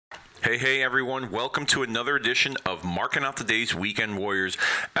Hey, everyone. Welcome to another edition of Marking Out the Days Weekend Warriors,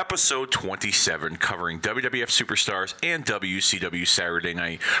 episode 27, covering WWF Superstars and WCW Saturday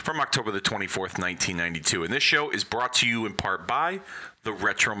Night from October the 24th, 1992. And this show is brought to you in part by the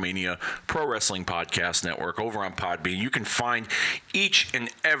Retromania Pro Wrestling Podcast Network over on Podbean. You can find each and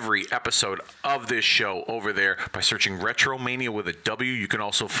every episode of this show over there by searching Retromania with a W. You can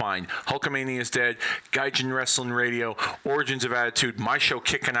also find Hulkamania is Dead, Gaijin Wrestling Radio, Origins of Attitude, my show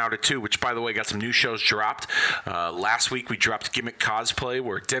Kicking Out at 2, which, by the way, got some new shows dropped. Last week we dropped Gimmick Cosplay,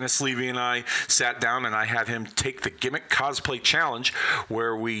 where Dennis Levy and I sat down and I had him take the Gimmick Cosplay Challenge,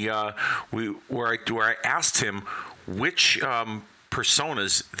 where I asked him which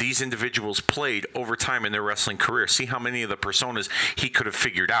personas these individuals played over time in their wrestling career. See how many of the personas he could have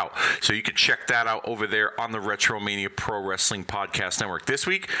figured out. So you can check that out over there on the Retromania Pro Wrestling Podcast Network. This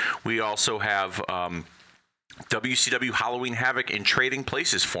week, we also have WCW Halloween Havoc in Trading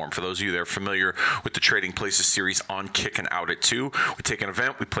Places form. For those of you that are familiar with the Trading Places series on Kicking Out at 2, we take an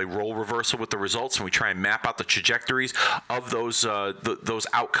event, we play role reversal with the results, and we try and map out the trajectories of those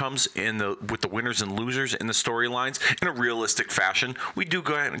outcomes with the winners and losers in the storylines in a realistic fashion. We do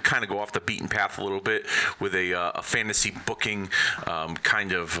go ahead and kind of go off the beaten path a little bit with a fantasy booking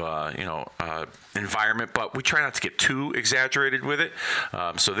environment, but we try not to get too exaggerated with it.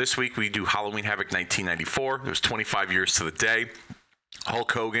 So this week we do Halloween Havoc 1994. It was 25 years to the day.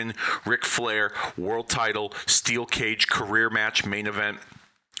 Hulk Hogan, Ric Flair, world title, steel cage career match main event.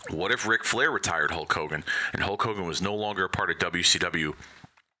 What if Ric Flair retired Hulk Hogan and Hulk Hogan was no longer a part of WCW?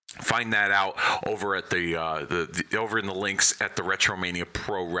 Find that out over at over in the links at the Retromania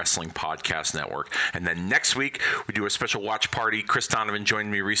Pro Wrestling Podcast Network. And then next week, we do a special watch party. Chris Donovan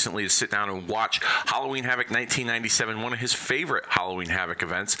joined me recently to sit down and watch Halloween Havoc 1997, one of his favorite Halloween Havoc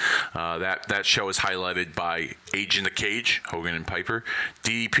events. That show is highlighted by Age in the Cage, Hogan and Piper,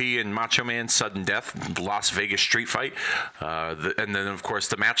 DDP and Macho Man, Sudden Death, the Las Vegas Street Fight. And then, of course,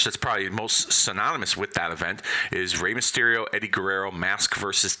 the match that's probably most synonymous with that event is Rey Mysterio, Eddie Guerrero, Mask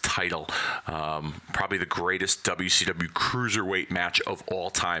versus title. Probably the greatest WCW cruiserweight match of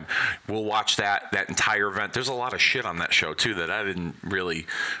all time. We'll watch that entire event. There's a lot of shit on that show too that I didn't really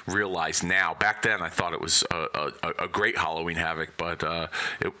realize now. Back then I thought it was a great Halloween Havoc, but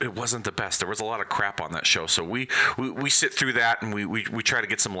it wasn't the best. There was a lot of crap on that show. So we sit through that and we try to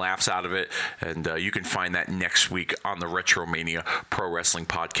get some laughs out of it. And you can find that next week on the Retromania Pro Wrestling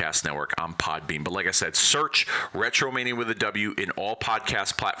Podcast Network on Podbean. But like I said, search Retromania with a W in all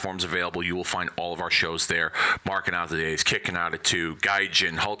podcast platforms available. You will find all of our shows there. Marking Out the Days, Kicking Out at 2,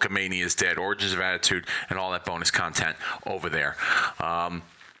 Gaijin, Hulkamania is Dead, Origins of Attitude, and all that bonus content over there.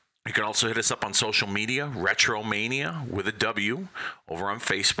 You can also hit us up on social media, Retromania with a W, over on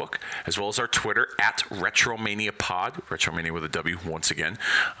Facebook, as well as our Twitter at Retromania Pod, Retromania with a W once again.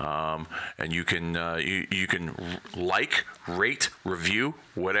 And you can like, rate, review,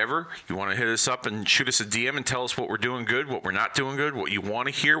 whatever. You want to hit us up and shoot us a DM and tell us what we're doing good, what we're not doing good, what you want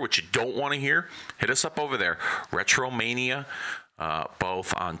to hear, what you don't want to hear. Hit us up over there, Retromania,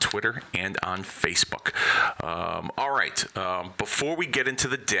 both on Twitter and on Facebook. All right. Before we get into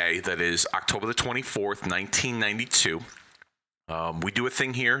the day that is October the 24th, 1992, we do a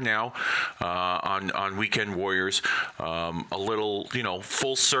thing here now on Weekend Warriors, a little,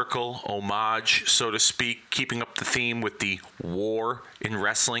 full circle homage, so to speak, keeping up the theme with the war in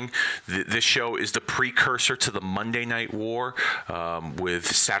wrestling. This show is the precursor to the Monday Night War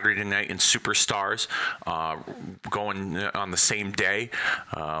with Saturday Night and Superstars going on the same day.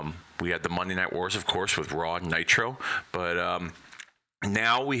 We had the Monday Night Wars, of course, with Raw and Nitro, but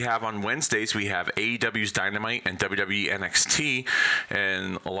now we have on Wednesdays, we have AEW's Dynamite and WWE NXT,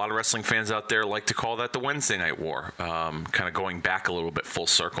 and a lot of wrestling fans out there like to call that the Wednesday Night War, kind of going back a little bit full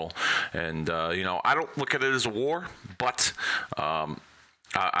circle. And, I don't look at it as a war, but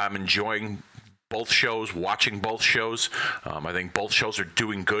I'm enjoying both shows, watching both shows. I think both shows are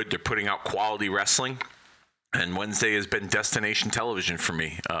doing good. They're putting out quality wrestling. And Wednesday has been destination television for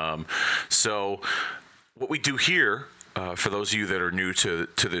me. So what we do here, for those of you that are new to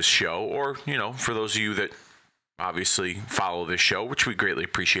this show, or, for those of you that obviously follow this show, which we greatly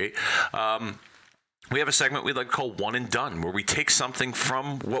appreciate, we have a segment we'd like to call One and Done, where we take something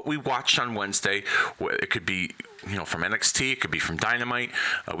from what we watched on Wednesday. It could be, from NXT, it could be from Dynamite.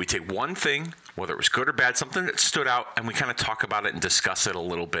 We take one thing, whether it was good or bad, something that stood out, and we kind of talk about it and discuss it a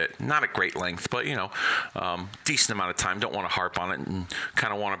little bit. Not at great length, but, decent amount of time. Don't want to harp on it and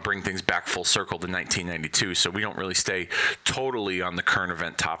kind of want to bring things back full circle to 1992, so we don't really stay totally on the current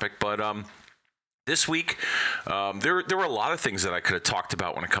event topic. But This week, there were a lot of things that I could have talked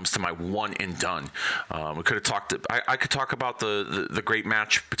about when it comes to my one and done. We could have talked. I could talk about the great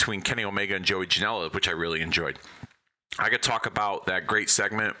match between Kenny Omega and Joey Janela, which I really enjoyed. I could talk about that great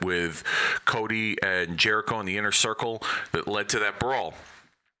segment with Cody and Jericho in the Inner Circle that led to that brawl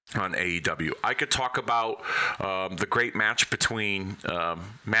on AEW. I could talk about the great match between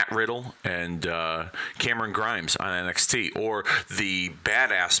Matt Riddle and Cameron Grimes on NXT, or the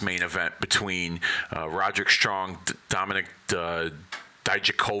badass main event between Roderick Strong, Dominic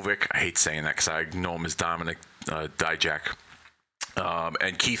Dijakovic. I hate saying that because I know him as Dominic Dijak.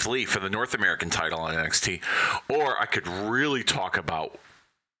 And Keith Lee for the North American title on NXT. Or I could really talk about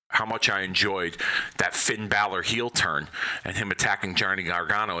how much I enjoyed that Finn Balor heel turn and him attacking Johnny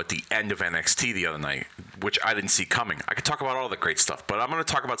Gargano at the end of NXT the other night, which I didn't see coming. I could talk about all the great stuff, but I'm going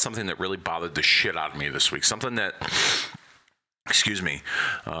to talk about something that really bothered the shit out of me this week. Something that,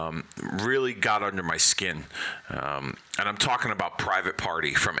 really got under my skin. And I'm talking about Private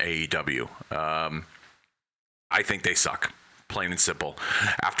Party from AEW. I think they suck, plain and simple.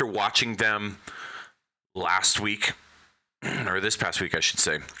 After watching them last week, or this past week, I should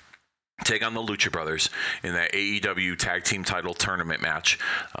say, take on the Lucha Brothers in that AEW tag team title tournament match,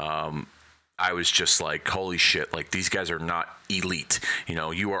 I was just like, holy shit, like, these guys are not elite. You know,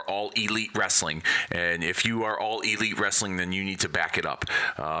 you are all elite wrestling, and if you are all elite wrestling, then you need to back it up.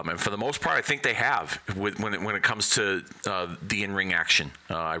 And for the most part, I think they have when it comes to the in-ring action.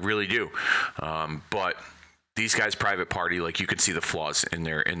 I really do. But these guys, Private Party, like, you can see the flaws in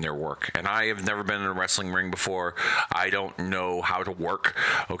their work. And I have never been in a wrestling ring before. I don't know how to work,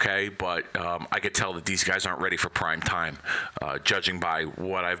 okay? But I could tell that these guys aren't ready for prime time, judging by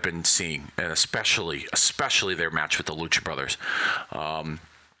what I've been seeing, and especially their match with the Lucha Brothers.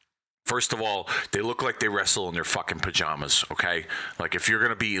 First of all, they look like they wrestle in their fucking pajamas, okay? Like, if you're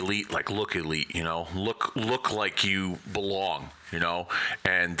going to be elite, like, look elite, you know? Look like you belong, you know?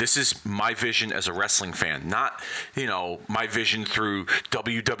 And this is my vision as a wrestling fan, not, you know, my vision through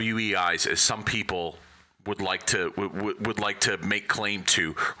WWE eyes, as some people would like to make claim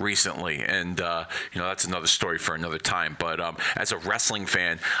to recently. And, you know, that's another story for another time. But as a wrestling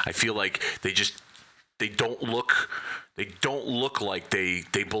fan, I feel like they don't look like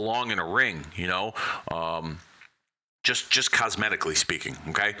they belong in a ring, you know, just cosmetically speaking.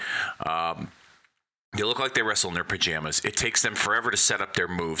 Okay. They look like they wrestle in their pajamas. It takes them forever to set up their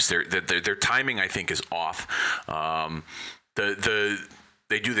moves. Their timing, I think, is off.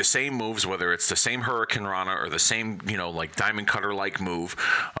 They do the same moves, whether it's the same Hurricane Rana or the same, you know, like Diamond Cutter like move.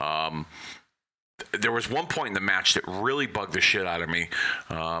 There was one point in the match that really bugged the shit out of me.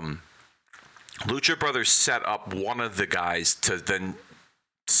 Lucha Brothers set up one of the guys to then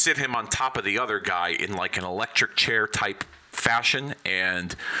sit him on top of the other guy in like an electric chair type fashion,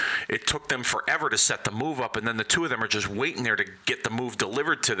 and it took them forever to set the move up, and then the two of them are just waiting there to get the move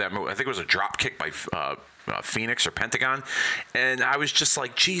delivered to them. I think it was a drop kick by Phoenix or Pentagon, and I was just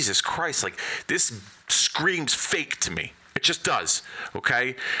like, Jesus Christ, like, this screams fake to me. It just does,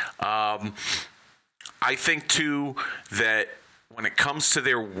 okay? I think, too, that when it comes to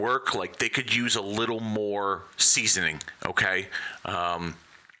their work, like, they could use a little more seasoning, okay?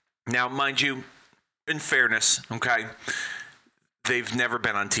 Now, mind you, in fairness, okay, they've never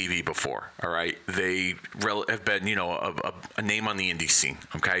been on TV before, all right? They have been, you know, a name on the indie scene,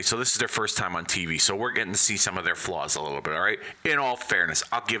 okay? So this is their first time on TV, so we're getting to see some of their flaws a little bit, all right? In all fairness,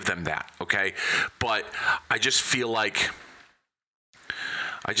 I'll give them that, okay? But I just feel like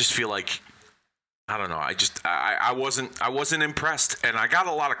I don't know. I wasn't impressed, and I got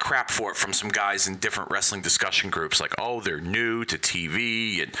a lot of crap for it from some guys in different wrestling discussion groups, like, oh, they're new to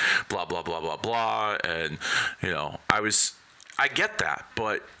TV and blah blah blah blah blah, and, you know, I get that,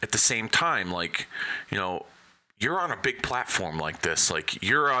 but at the same time, like, you know, you're on a big platform like this, like,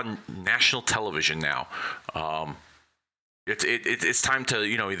 you're on national television now. It's time to,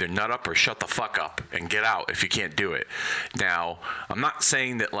 you know, either nut up or shut the fuck up and get out if you can't do it. Now, I'm not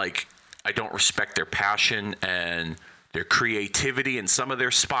saying that, like, I don't respect their passion and their creativity and some of their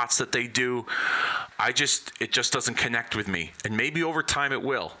spots that they do. It just doesn't connect with me. And maybe over time it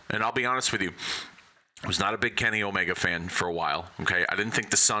will. And I'll be honest with you, I was not a big Kenny Omega fan for a while. Okay, I didn't think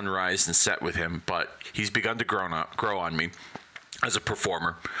the sun rised and set with him, but he's begun to grow on me as a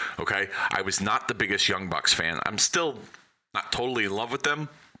performer. Okay, I was not the biggest Young Bucks fan. I'm still not totally in love with them,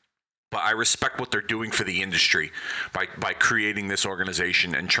 but I respect what they're doing for the industry by creating this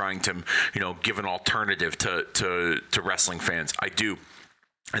organization and trying to, you know, give an alternative to wrestling fans. I do.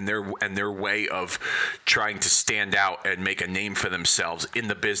 And their way of trying to stand out and make a name for themselves in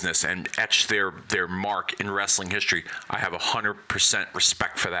the business and etch their mark in wrestling history, I have 100%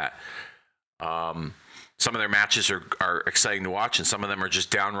 respect for that. Some of their matches are exciting to watch, and some of them are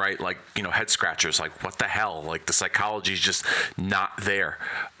just downright head scratchers. Like, what the hell? Like, the psychology is just not there.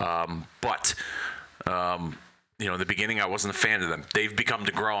 But in the beginning, I wasn't a fan of them. They've become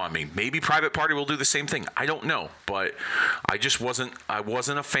to grow on me. Maybe Private Party will do the same thing. I don't know, but I wasn't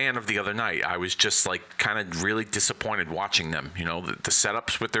a fan of the other night. I was just kind of really disappointed watching them. The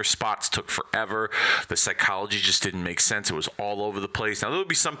setups with their spots took forever. The psychology just didn't make sense. It was all over the place. Now, there'll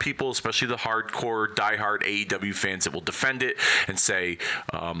be some people, especially the hardcore, diehard AEW fans, that will defend it and say,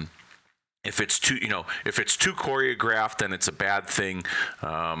 if it's too choreographed, then it's a bad thing.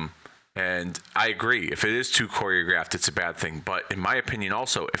 And I agree. If it is too choreographed, it's a bad thing. But in my opinion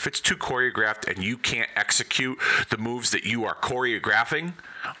also, if it's too choreographed and you can't execute the moves that you are choreographing,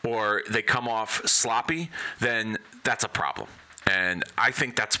 or they come off sloppy, then that's a problem. And I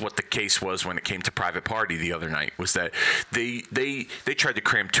think that's what the case was when it came to Private Party the other night, was that they tried to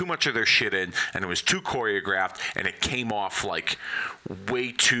cram too much of their shit in, and it was too choreographed, and it came off like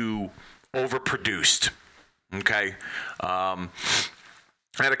way too overproduced. Okay?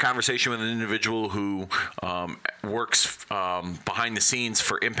 I had a conversation with an individual who works behind the scenes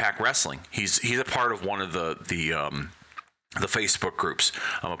for Impact Wrestling. He's a part of one of the Facebook groups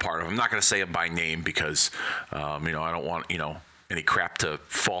I'm a part of. I'm not going to say him by name because I don't want any crap to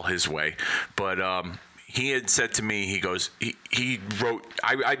fall his way. But he had said to me, he goes, he wrote,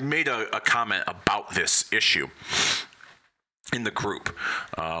 I made a comment about this issue in the group,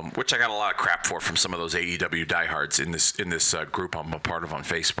 which I got a lot of crap for from some of those AEW diehards in this group I'm a part of on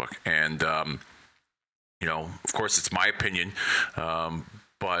Facebook. And, of course, it's my opinion.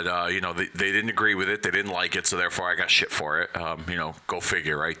 But they didn't agree with it. They didn't like it, so therefore I got shit for it. Go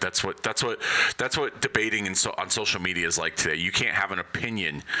figure, right? That's what debating on social media is like today. You can't have an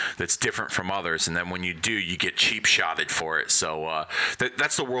opinion that's different from others, and then when you do, you get cheap shotted for it. So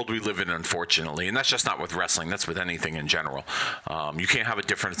that's the world we live in, unfortunately, and that's just not with wrestling. That's with anything in general. You can't have a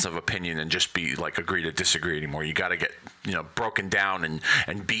difference of opinion and just be agree to disagree anymore. You got to get broken down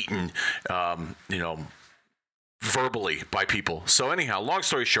and beaten. Verbally by people. So anyhow, long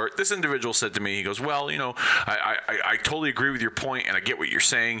story short, this individual said to me, he goes, well, I totally agree with your point, and I get what you're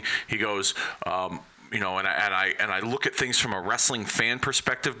saying. He goes, and I look at things from a wrestling fan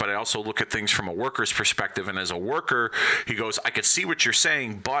perspective, but I also look at things from a worker's perspective. And as a worker, he goes, I could see what you're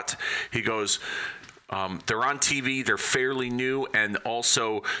saying, but he goes, they're on TV, they're fairly new, and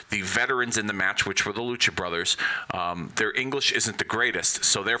also the veterans in the match, which were the Lucha Brothers, their English isn't the greatest,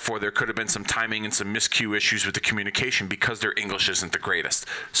 so therefore there could have been some timing and some miscue issues with the communication because their English isn't the greatest.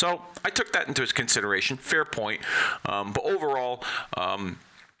 So I took that into consideration, fair point, but overall,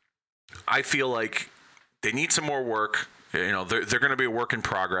 I feel like they need some more work. They're going to be a work in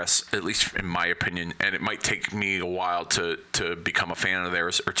progress, at least in my opinion, and it might take me a while to become a fan of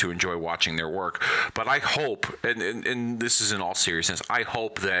theirs or to enjoy watching their work. But I hope, and this is in all seriousness, I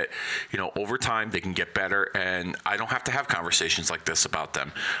hope that, over time they can get better, and I don't have to have conversations like this about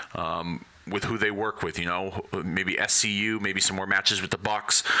them. With who they work with, maybe SCU, maybe some more matches with the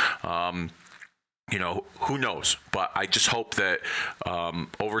Bucks. Who knows? But I just hope that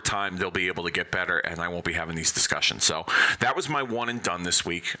over time they'll be able to get better, and I won't be having these discussions. So that was my one and done this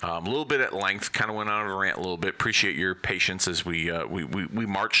week. A little bit at length, kind of went on a rant a little bit. Appreciate your patience as we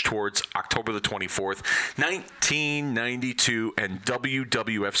march towards October the 24th, 1992, and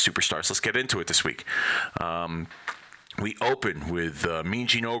WWF Superstars. Let's get into it this week. We open with Mean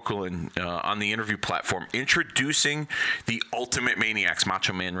Gene Okerlund on the interview platform introducing the Ultimate Maniacs,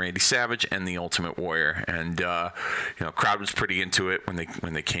 Macho Man Randy Savage and the Ultimate Warrior, and crowd was pretty into it when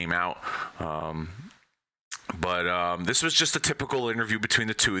they came out. But this was just a typical interview between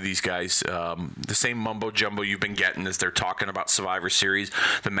the two of these guys. The same mumbo jumbo you've been getting as they're talking about Survivor Series,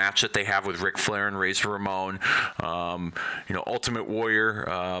 the match that they have with Ric Flair and Razor Ramon. Ultimate Warrior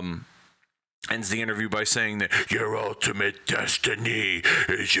ends the interview by saying that your ultimate destiny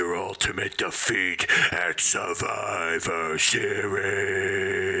is your ultimate defeat at Survivor Series.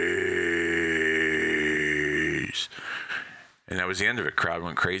 And that was the end of it. Crowd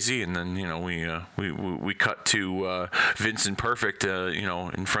went crazy, and then we cut to Vincent Perfect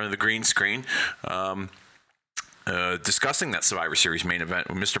in front of the green screen. Discussing that Survivor Series main event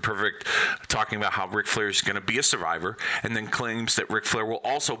with Mr. Perfect talking about how Ric Flair is going to be a survivor, and then claims that Ric Flair will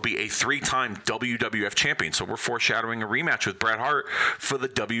also be a 3-time WWF champion. So we're foreshadowing a rematch with Bret Hart for the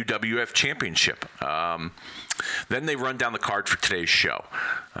WWF championship. Then they run down the card for today's show.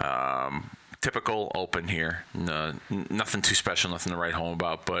 typical open here. Nothing too special, nothing to write home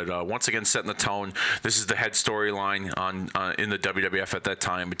about. But once again, setting the tone. This is the head storyline on in the WWF at that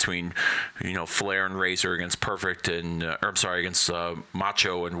time between, Flair and Razor against Perfect against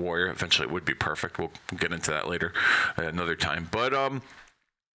Macho and Warrior. Eventually, it would be Perfect. We'll get into that later, another time. But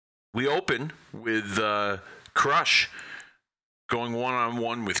we open with Crush going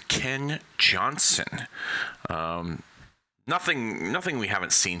one-on-one with Ken Johnson. Nothing we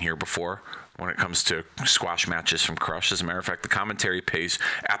haven't seen here before when it comes to squash matches from Crush. As a matter of fact, the commentary pays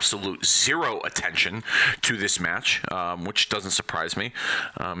absolute zero attention to this match, which doesn't surprise me.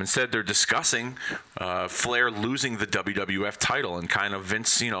 Instead, they're discussing Flair losing the WWF title and kind of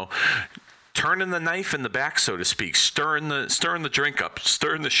Vince, turning the knife in the back, so to speak, stirring the drink up,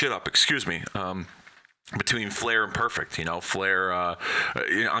 stirring the shit up, between Flair and Perfect. Flair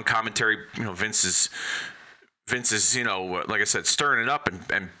on commentary, Vince is, like I said, stirring it up,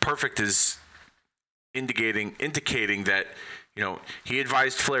 and Perfect is indicating that, he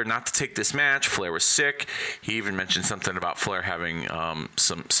advised Flair not to take this match. Flair was sick. He even mentioned something about Flair having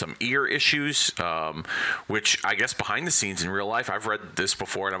some ear issues, which I guess behind the scenes in real life, I've read this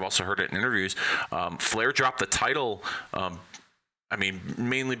before and I've also heard it in interviews. Flair dropped the title,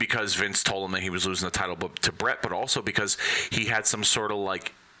 mainly because Vince told him that he was losing the title to Brett, but also because he had some sort of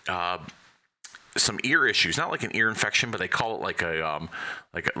some ear issues, not like an ear infection, but they call it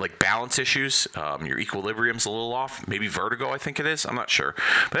like balance issues. Your equilibrium's a little off, maybe vertigo, I think it is. I'm not sure.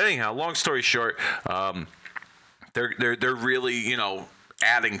 But anyhow, long story short, they're really,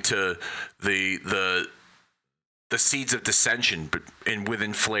 adding to the seeds of dissension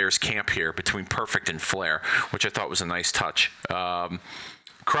within Flair's camp here between Perfect and Flair, which I thought was a nice touch.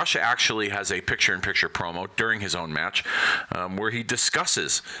 Crush actually has a picture-in-picture promo during his own match where he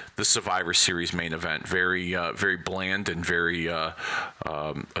discusses the Survivor Series main event. Very, very bland and very a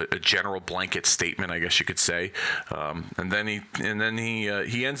general blanket statement, I guess you could say. And then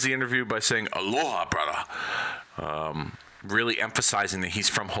he ends the interview by saying, "Aloha, brother," really emphasizing that he's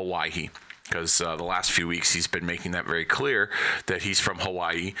from Hawaii. Because the last few weeks he's been making that very clear that he's from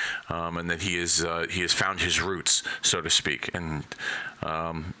Hawaii, and that he has found his roots, so to speak. And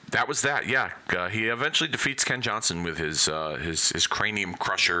that was that. Yeah, he eventually defeats Ken Johnson with his cranium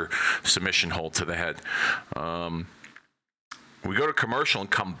crusher submission hold to the head. We go to commercial and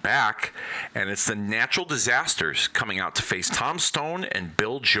come back, and it's the Natural Disasters coming out to face Tom Stone and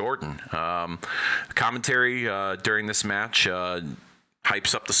Bill Jordan. Commentary during this match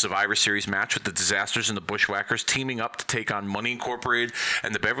hypes up the Survivor Series match with the Disasters and the Bushwhackers teaming up to take on Money Incorporated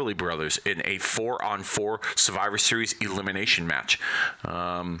and the Beverly Brothers in a 4-on-4 Survivor Series elimination match.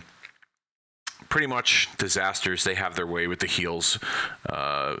 Pretty much Disasters, they have their way with the heels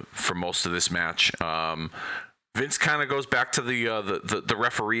for most of this match. Vince kind of goes back to the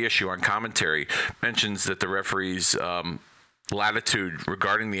referee issue on commentary, mentions that the referee's latitude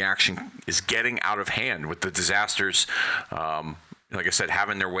regarding the action is getting out of hand with the Disasters. Like I said,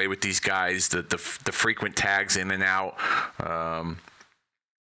 having their way with these guys, the frequent tags in and out.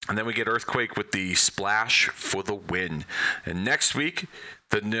 And then we get Earthquake with the splash for the win. And next week,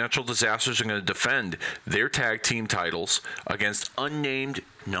 the Natural Disasters are going to defend their tag team titles against unnamed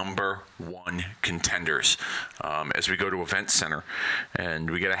number 1 contenders as we go to Event Center.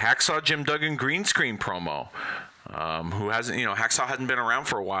 And we get a Hacksaw Jim Duggan green screen promo. Who hasn't, Hacksaw hadn't been around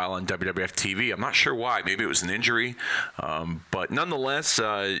for a while on WWF TV. I'm not sure why. Maybe it was an injury. But nonetheless,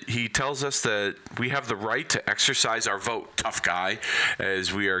 he tells us that we have the right to exercise our vote, tough guy,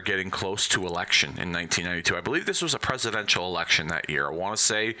 as we are getting close to election in 1992. I believe this was a presidential election that year. I want to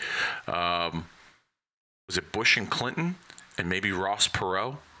say, was it Bush and Clinton and maybe Ross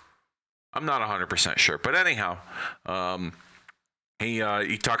Perot? I'm not 100% sure. But anyhow,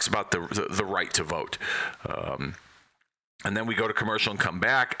 he talks about the right to vote. And then we go to commercial and come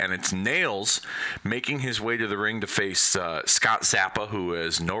back, and it's Nails making his way to the ring to face Scott Zappa, who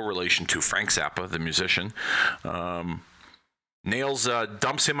is no relation to Frank Zappa, the musician. Nails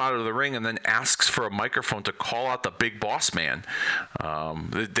dumps him out of the ring and then asks for a microphone to call out the Big Boss Man.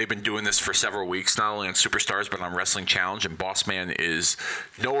 They've been doing this for several weeks, not only on Superstars, but on Wrestling Challenge, and Boss Man is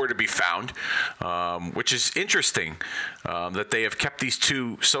nowhere to be found, which is interesting that they have kept these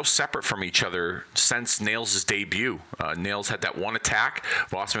two so separate from each other since Nails' debut. Nails had that one attack.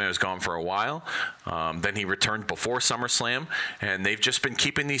 Boss Man was gone for a while. Then he returned before SummerSlam, and they've just been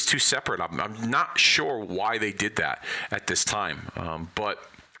keeping these two separate. I'm not sure why they did that at this time. But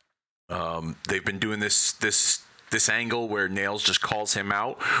they've been doing this angle where Nails just calls him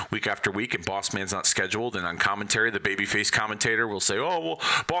out week after week, and Boss Man's not scheduled. And on commentary, the babyface commentator will say, "Oh, well,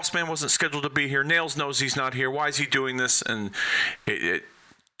 Boss Man wasn't scheduled to be here. Nails knows he's not here. Why is he doing this?" And it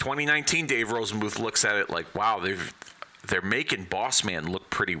 2019, Dave Rosenbluth looks at it like, wow, they're making Boss Man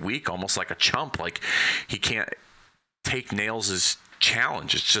look pretty weak, almost like a chump. Like he can't take Nails'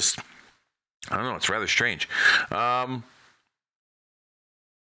 challenge. It's just, I don't know, it's rather strange.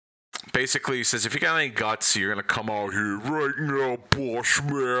 Basically, he says, if you got any guts, you're going to come out here right now, Boss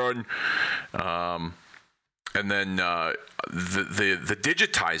Man. And then the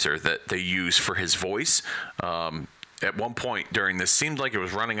digitizer that they use for his voice, at one point during this seemed like it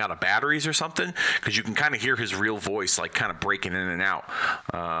was running out of batteries or something, because you can kind of hear his real voice like kind of breaking in and out.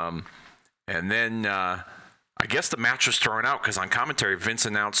 And then I guess the match was thrown out because on commentary, Vince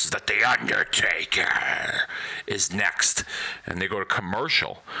announces that The Undertaker is next. And they go to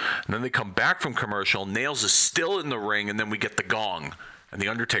commercial. And then they come back from commercial. Nails is still in the ring, and then we get the gong. And The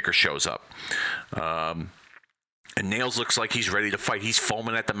Undertaker shows up. And Nails looks like he's ready to fight. He's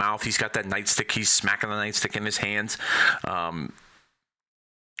foaming at the mouth. He's got that nightstick. He's smacking the nightstick in his hands.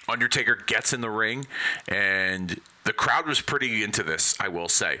 Undertaker gets in the ring, and the crowd was pretty into this, I will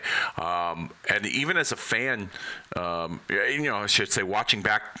say. And even as a fan, I should say, watching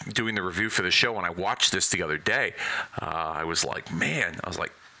back, doing the review for the show, when I watched this the other day, I was like,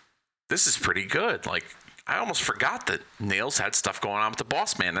 this is pretty good. Like, I almost forgot that Nails had stuff going on with the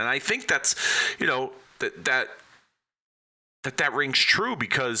Boss Man. And I think that's, that rings true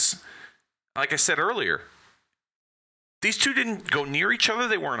because, like I said earlier, these two didn't go near each other.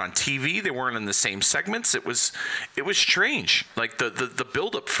 They weren't on TV. They weren't in the same segments. It was strange. Like the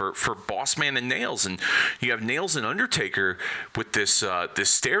buildup for Boss Man and Nails, and you have Nails and Undertaker with this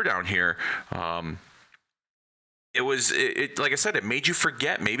stare down here. It like I said, it made you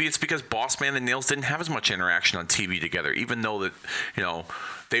forget. Maybe it's because Boss Man and Nails didn't have as much interaction on TV together, even though that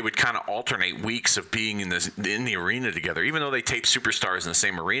they would kind of alternate weeks of being in the arena together. Even though they taped Superstars in the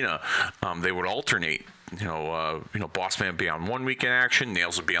same arena, they would alternate. Boss Man would be on 1 week in action,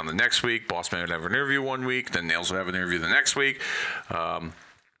 Nails would be on the next week. Boss Man would have an interview 1 week, then Nails would have an interview the next week.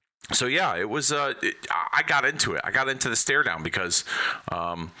 So yeah, it was. I got into it. I got into the stare down because,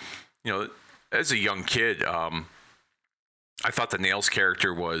 as a young kid, I thought the Nails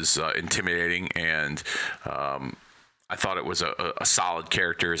character was intimidating, and I thought it was a solid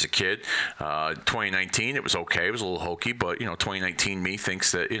character as a kid. 2019, it was okay. It was a little hokey, but 2019 me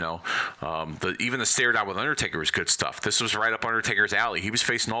thinks that even the stare down with Undertaker was good stuff. This was right up Undertaker's alley. He was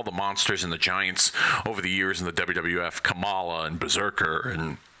facing all the monsters and the giants over the years in the WWF, Kamala and Berserker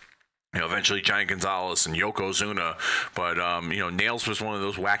and eventually Giant Gonzalez and Yokozuna. But Nails was one of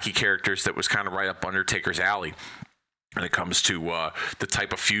those wacky characters that was kind of right up Undertaker's alley when it comes to the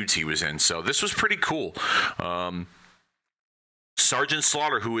type of feuds he was in. So this was pretty cool. Sergeant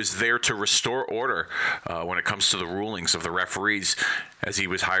Slaughter, who is there to restore order when it comes to the rulings of the referees, as he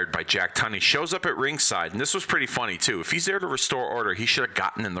was hired by Jack Tunney, shows up at ringside. And this was pretty funny, too. If he's there to restore order, he should have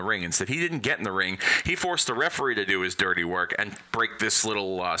gotten in the ring. Instead, he didn't get in the ring. He forced the referee to do his dirty work and break this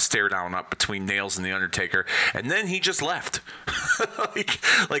little stare down up between Nails and The Undertaker. And then he just left.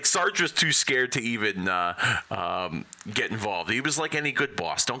 like Sarge was too scared to even get involved. He was like any good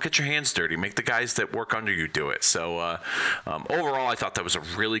boss. Don't get your hands dirty. Make the guys that work under you do it. So overall, I thought that was a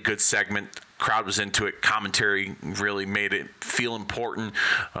really good segment. Crowd was into it. Commentary really made it feel important,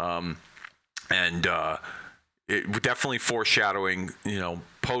 and it definitely foreshadowing,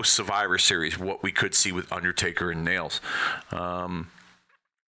 post Survivor Series, what we could see with Undertaker and Nails. Then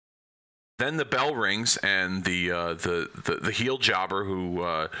the bell rings, and the heel jobber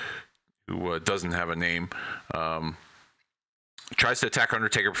who doesn't have a name. Tries to attack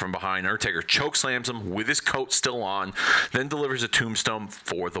Undertaker from behind. Undertaker chokeslams him with his coat still on, then delivers a tombstone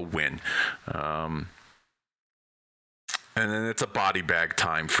for the win. And then it's a body bag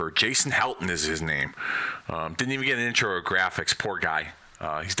time for Jason Helton is his name. Didn't even get an intro or graphics. Poor guy.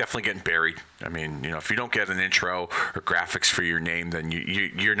 He's definitely getting buried. I mean, if you don't get an intro or graphics for your name, then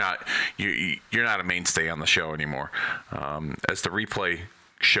you're not a mainstay on the show anymore. As the replay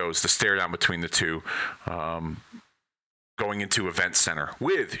shows, the stare down between the two. Going into Event Center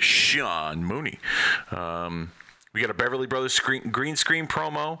with Sean Mooney. We got a Beverly Brothers green screen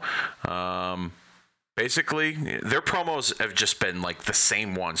promo. Basically, their promos have just been like the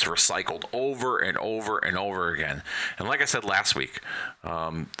same ones, recycled over and over and over again. And like I said last week,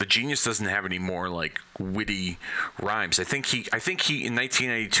 the Genius doesn't have any more like witty rhymes. I think he in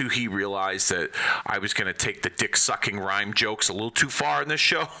 1992 he realized that I was going to take the dick sucking rhyme jokes a little too far in this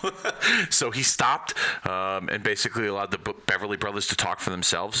show, so he stopped and basically allowed the Beverly Brothers to talk for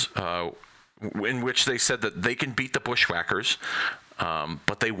themselves. In which they said that they can beat the Bushwhackers,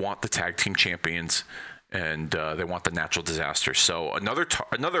 but they want the tag team champions, and they want the Natural Disasters. So another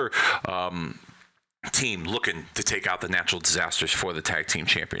team looking to take out the Natural Disasters for the tag team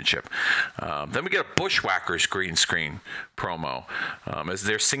championship. Then we get a Bushwhackers green screen promo as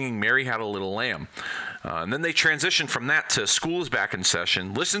they're singing Mary Had a Little Lamb. And then they transition from that to School is Back in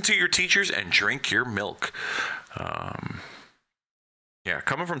Session. Listen to your teachers and drink your milk. Yeah,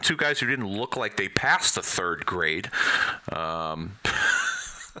 coming from two guys who didn't look like they passed the third grade.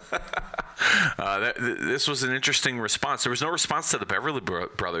 This was an interesting response. There was no response to the Beverly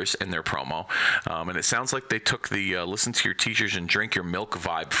Brothers in their promo, and it sounds like they took the "listen to your teachers and drink your milk"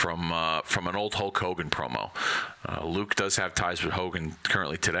 vibe from an old Hulk Hogan promo. Luke does have ties with Hogan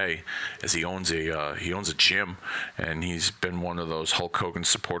currently today, as he owns a gym, and he's been one of those Hulk Hogan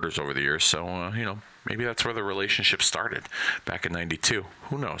supporters over the years. So maybe that's where the relationship started back in '92.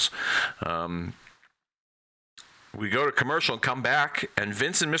 Who knows? We go to commercial and come back, and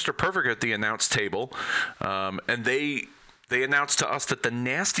Vince and Mr. Perfect are at the announce table, and they announced to us that the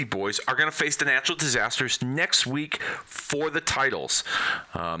Nasty Boys are going to face the Natural Disasters next week for the titles.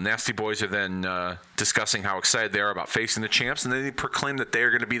 Nasty Boys are then discussing how excited they are about facing the champs, and then they proclaim that they are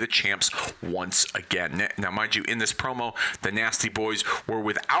going to be the champs once again. Now, mind you, in this promo, the Nasty Boys were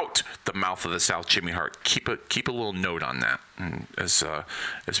without the Mouth of the South, Jimmy Hart. Keep a little note on that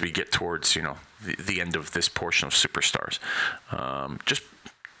as we get towards the end of this portion of Superstars. Just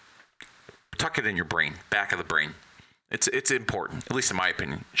tuck it in your brain, back of the brain. It's important, at least in my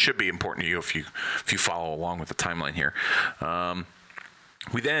opinion. It should be important to you if you follow along with the timeline here.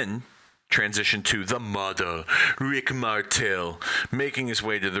 We then transition to the Mother, Rick Martel, making his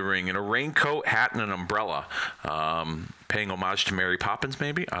way to the ring in a raincoat, hat, and an umbrella. Paying homage to Mary Poppins,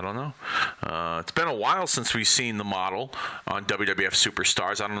 maybe? I don't know. It's been a while since we've seen the model on WWF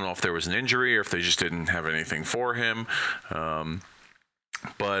Superstars. I don't know if there was an injury or if they just didn't have anything for him.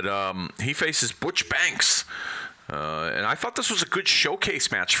 But he faces Butch Banks. And I thought this was a good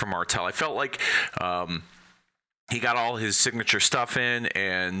showcase match for Martel. I felt like he got all his signature stuff in,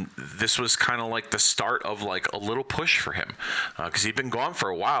 and this was kind of like the start of like a little push for him because he'd been gone for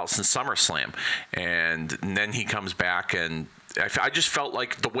a while since SummerSlam, and then he comes back, and I just felt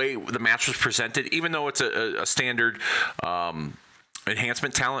like the way the match was presented, even though it's a standard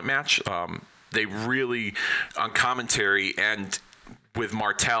enhancement talent match, they really on commentary and with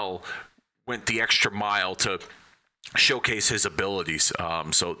Martel went the extra mile to showcase his abilities.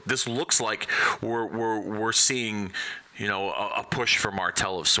 So this looks like we're seeing, a push for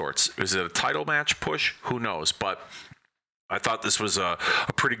Martel of sorts. Is it a title match push? Who knows? But I thought this was a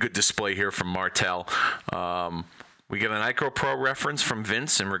pretty good display here from Martel. We get an Icro Pro reference from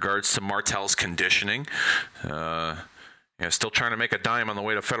Vince in regards to Martel's conditioning. Still trying to make a dime on the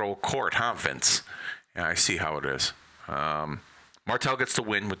way to federal court, huh, Vince? Yeah, I see how it is. Martel gets the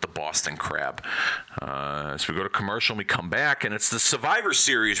win with the Boston Crab. So we go to commercial and we come back, and it's the Survivor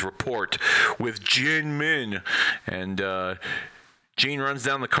Series report with Jin Min. And Gene runs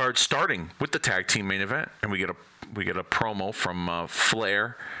down the card, starting with the tag team main event, and we get a promo from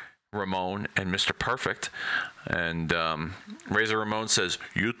Flair, Ramon, and Mr. Perfect. And Razor Ramon says,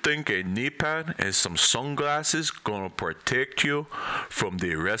 "You think a knee pad and some sunglasses gonna protect you from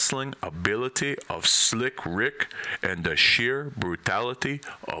the wrestling ability of Slick Rick and the sheer brutality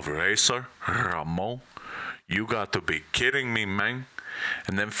of Razor Ramon? You got to be kidding me, man."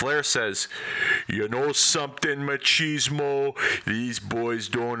 And then Flair says, "You know something, machismo? These boys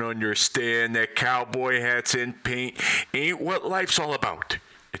don't understand that cowboy hats and paint ain't what life's all about.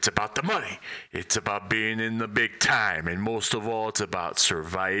 It's about the money. It's about being in the big time. And most of all, it's about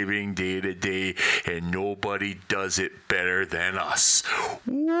surviving day to day. And nobody does it better than us."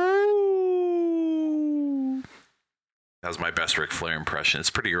 Woo! That was my best Ric Flair impression. It's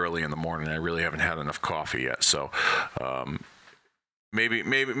pretty early in the morning. I really haven't had enough coffee yet. So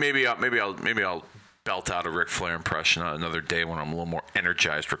maybe I'll belt out a Ric Flair impression on another day when I'm a little more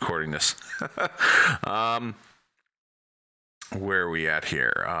energized recording this. Where are we at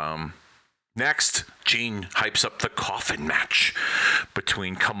here? Next, Gene hypes up the coffin match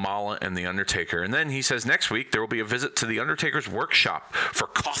between Kamala and The Undertaker. And then he says next week there will be a visit to The Undertaker's workshop for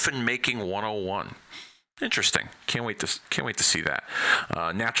Coffin Making 101. Interesting. Can't wait to see that.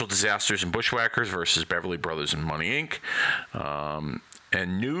 Natural Disasters and Bushwhackers versus Beverly Brothers and Money Inc.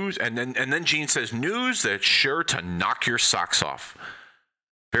 And news, and then Gene says news that's sure to knock your socks off.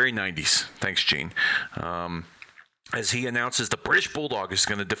 Very 90s. Thanks, Gene. As he announces the British Bulldog is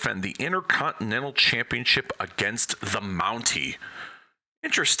going to defend the Intercontinental Championship against the Mountie.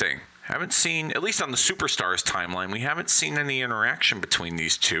 Interesting. Haven't seen, at least on the Superstars timeline, we haven't seen any interaction between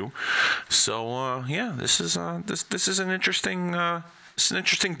these two. So, this is an interesting an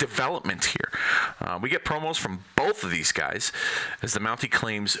interesting development here. We get promos from both of these guys as the Mountie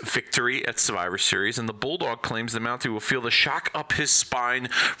claims victory at Survivor Series, and the Bulldog claims the Mountie will feel the shock up his spine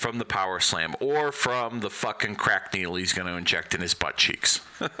from the power slam or from the fucking crack needle he's going to inject in his butt cheeks.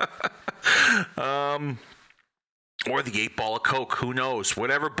 Or the 8-ball of Coke, who knows?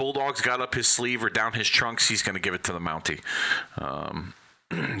 Whatever Bulldog's got up his sleeve or down his trunks, he's going to give it to the Mountie.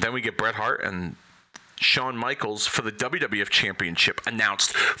 Then we get Bret Hart and Shawn Michaels for the WWF Championship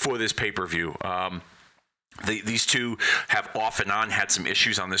announced for this pay-per-view. These two have off and on had some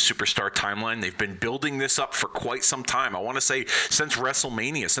issues on this Superstar timeline. They've been building this up for quite some time. I want to say since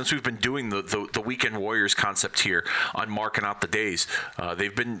WrestleMania, since we've been doing the Weekend Warriors concept here on marking out the days.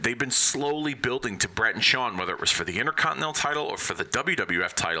 They've been slowly building to Bret and Shawn, whether it was for the Intercontinental title or for the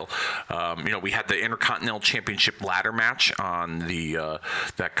WWF title. We had the Intercontinental Championship ladder match on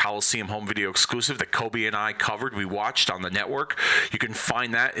that Coliseum home video exclusive that Kobe and I covered. We watched on the network. You can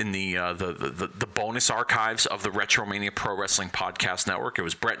find that in the bonus archive of the Retromania Pro Wrestling Podcast Network. It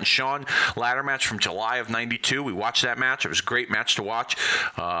was Bret and Shawn ladder match from July of '92. We watched that match. It was a great match to watch,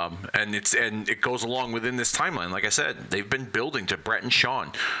 and it goes along within this timeline. Like I said, they've been building to Bret and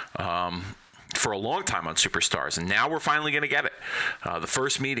Shawn for a long time on Superstars, and now we're finally going to get it. The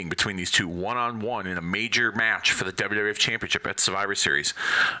first meeting between these two one-on-one in a major match for the WWF Championship at Survivor Series.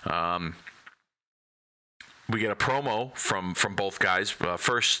 We get a promo from both guys.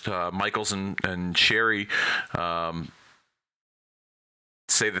 First, Michaels and Sherry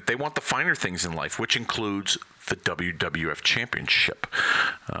say that they want the finer things in life, which includes the WWF Championship.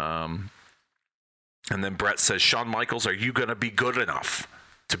 And then Bret says, Shawn Michaels, are you going to be good enough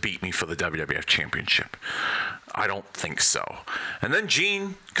to beat me for the WWF Championship? I don't think so. And then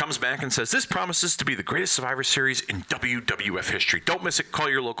Gene comes back and says, this promises to be the greatest Survivor Series in WWF history. Don't miss it. Call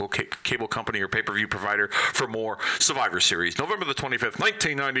your local cable company or pay-per-view provider for more Survivor Series. November the 25th,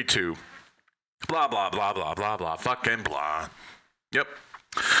 1992. Blah, blah, blah, blah, blah, blah. Fucking blah. Yep.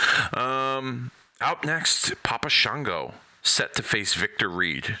 Out next, Papa Shango, set to face Victor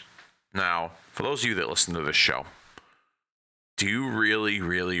Reed. Now, for those of you that listen to this show, do you really,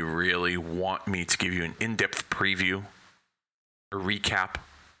 really, really want me to give you an in-depth preview or recap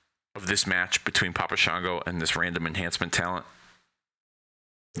of this match between Papa Shango and this random enhancement talent?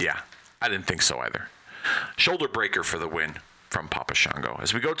 Yeah, I didn't think so either. Shoulder breaker for the win from Papa Shango.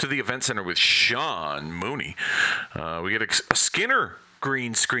 As we go to the event center with Sean Mooney, we get a Skinner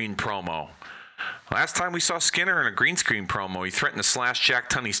green screen promo. Last time we saw Skinner in a green screen promo, he threatened to slash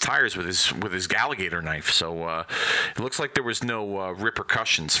Jack Tunney's tires with his alligator knife. So it looks like there was no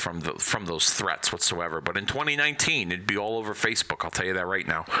repercussions from those threats whatsoever. But in 2019, it'd be all over Facebook. I'll tell you that right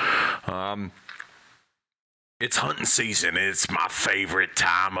now. It's hunting season. It's my favorite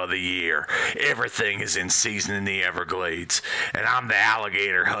time of the year. Everything is in season in the Everglades. And I'm the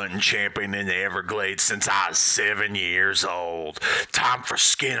alligator hunting champion in the Everglades since I was 7 years old. Time for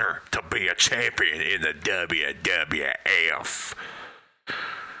Skinner to be a champion in the WWF.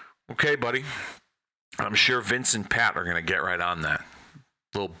 Okay, buddy. I'm sure Vince and Pat are going to get right on that.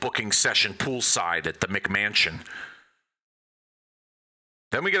 Little booking session poolside at the McMansion.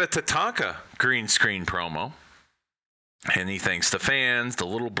 Then we get a Tatanka green screen promo. And he thanks the fans, the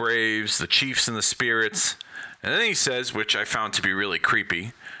Little Braves, the Chiefs and the Spirits. And then he says, which I found to be really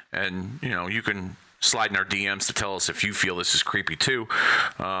creepy, and, you can slide in our DMs to tell us if you feel this is creepy too.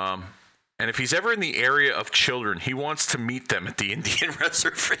 And if he's ever in the area of children, he wants to meet them at the Indian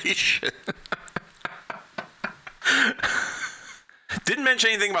reservation. Didn't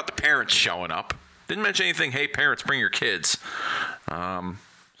mention anything about the parents showing up. Didn't mention anything, hey, parents, bring your kids.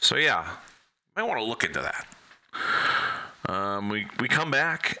 So, yeah, might want to look into that. We come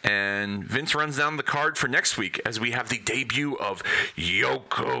back, and Vince runs down the card for next week as we have the debut of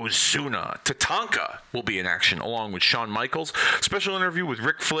Yokozuna. Tatanka will be in action along with Shawn Michaels. Special interview with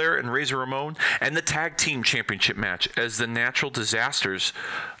Ric Flair and Razor Ramon, and the Tag Team Championship match as the Natural Disasters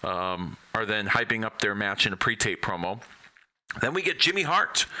are then hyping up their match in a pre-tape promo. Then we get Jimmy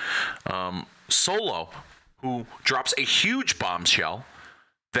Hart solo, who drops a huge bombshell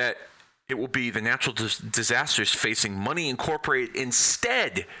that it will be the Natural Disasters facing Money Incorporated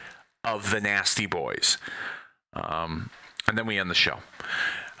instead of the Nasty Boys. And then we end the show.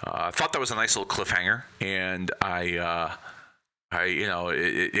 I thought that was a nice little cliffhanger, and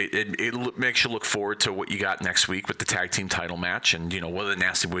it makes you look forward to what you got next week with the tag team title match, and what are the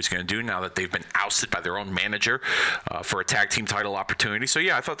Nasty Boys going to do now that they've been ousted by their own manager for a tag team title opportunity. So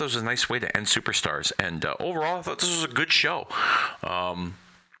yeah, I thought this was a nice way to end Superstars, and overall, I thought this was a good show.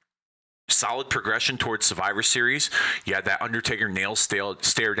 Solid progression towards Survivor Series. You had that Undertaker nail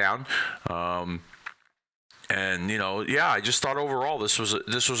stare down. And I just thought overall this was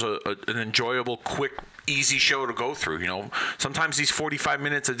an enjoyable, quick, easy show to go through. Sometimes these 45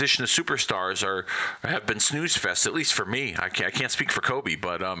 minutes edition of Superstars have been snooze fest, at least for me. I can't speak for Kobe,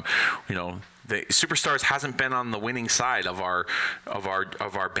 but the Superstars hasn't been on the winning side of our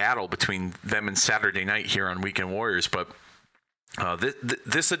battle between them and Saturday Night here on Weekend Warriors, but.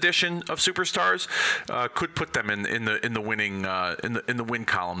 This edition of Superstars could put them in the winning in the win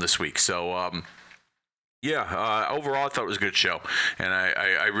column this week. So overall I thought it was a good show, and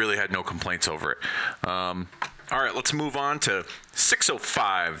I really had no complaints over it. All right, let's move on to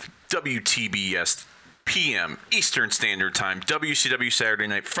 6:05 WTBS p.m. Eastern Standard Time, WCW Saturday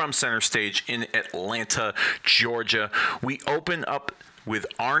Night from Center Stage in Atlanta, Georgia. We open up with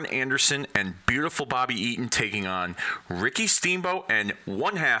Arn Anderson and beautiful Bobby Eaton taking on Ricky Steamboat and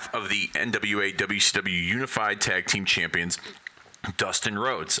one half of the NWA WCW Unified Tag Team Champions, Dustin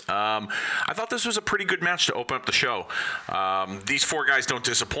Rhodes. I thought this was a pretty good match to open up the show. These four guys don't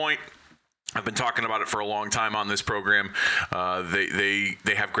disappoint. I've been talking about it for a long time on this program. They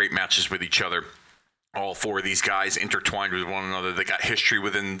have great matches with each other. All four of these guys intertwined with one another. They got history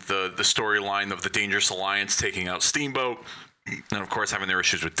within the storyline of the Dangerous Alliance taking out Steamboat. And, of course, having their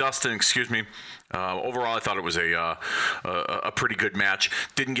issues with Dustin, overall, I thought it was a pretty good match.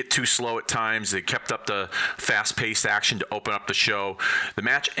 Didn't get too slow at times. They kept up the fast-paced action to open up the show. The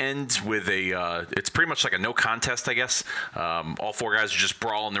match ends with it's pretty much like a no contest, I guess. All four guys are just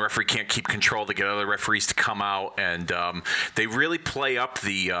brawling. The referee can't keep control to get other referees to come out. And they really play up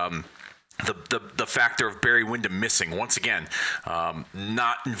the factor of Barry Windham missing once again,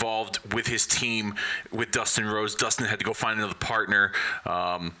 not involved with his team with Dustin Rhodes. Dustin had to go find another partner.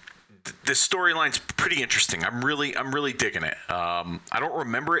 This storyline's pretty interesting. I'm really digging it. I don't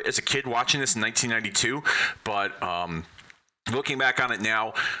remember it as a kid watching this in 1992, but looking back on it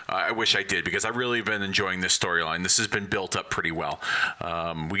now, I wish I did, because I really have been enjoying this storyline. This has been built up pretty well.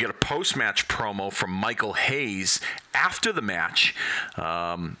 We get a post-match promo from Michael Hayes after the match.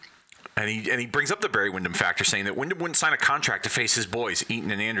 And he brings up the Barry Windham factor, saying that Windham wouldn't sign a contract to face his boys, Eaton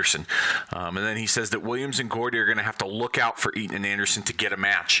and Anderson. And then he says that Williams and Gordy are going to have to look out for Eaton and Anderson to get a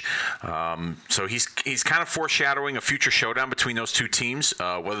match. So he's kind of foreshadowing a future showdown between those two teams.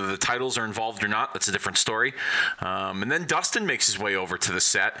 Whether the titles are involved or not, that's a different story. And then Dustin makes his way over to the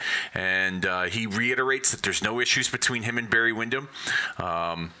set, and he reiterates that there's no issues between him and Barry Windham.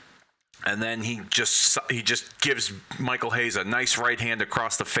 And then he just gives Michael Hayes a nice right hand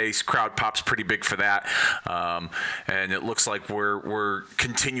across the face. Crowd pops pretty big for that. And it looks like we're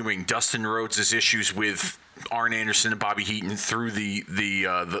continuing Dustin Rhodes' issues with Arn Anderson and Bobby Eaton through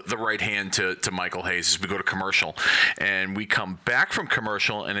the right hand to Michael Hayes as we go to commercial. And we come back from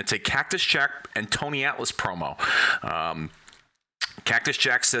commercial, and it's a Cactus Jack and Tony Atlas promo. Cactus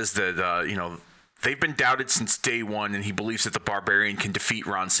Jack says that, they've been doubted since day one, and he believes that the Barbarian can defeat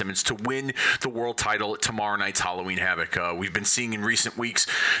Ron Simmons to win the world title at tomorrow night's Halloween Havoc. We've been seeing in recent weeks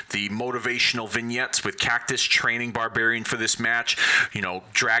the motivational vignettes with Cactus training Barbarian for this match.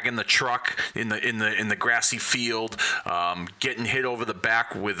 Dragging the truck in the grassy field, getting hit over the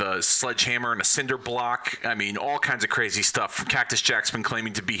back with a sledgehammer and a cinder block. I mean, all kinds of crazy stuff. Cactus Jack's been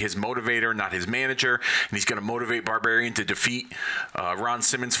claiming to be his motivator, not his manager, and he's going to motivate Barbarian to defeat Ron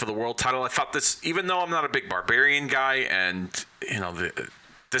Simmons for the world title. I thought this. Even though I'm not a big Barbarian guy, and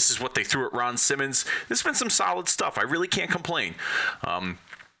this is what they threw at Ron Simmons, there's been some solid stuff. I really can't complain.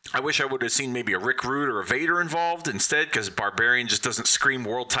 I wish I would have seen maybe a Rick Rude or a Vader involved instead, because Barbarian just doesn't scream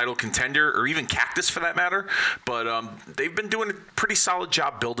world title contender, or even Cactus for that matter. But they've been doing a pretty solid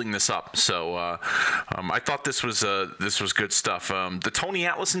job building this up. So I thought this was good stuff. The Tony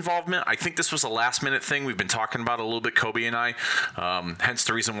Atlas involvement, I think this was a last minute thing. We've been talking about it a little bit, Kobe and I. Hence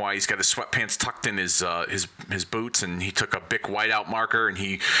the reason why he's got his sweatpants tucked in his boots, and he took a Bic whiteout marker and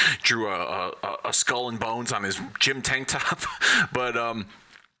he drew a skull and bones on his gym tank top. But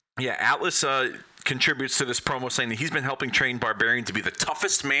Atlas contributes to this promo, saying that he's been helping train Barbarian to be the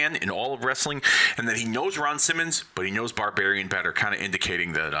toughest man in all of wrestling, and that he knows Ron Simmons, but he knows Barbarian better, kind of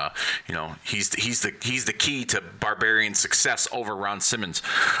indicating that he's the key to Barbarian's success over Ron Simmons.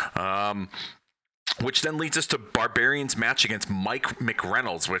 Which then leads us to Barbarian's match against Mike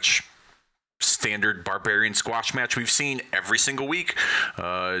McReynolds, which standard Barbarian squash match we've seen every single week.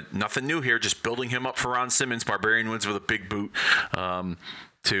 Nothing new here, just building him up for Ron Simmons. Barbarian wins with a big boot.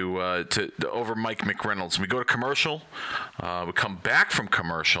 To over Mike McReynolds. We go to commercial. We come back from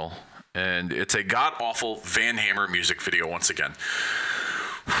commercial, and it's a god-awful Van Hammer music video once again.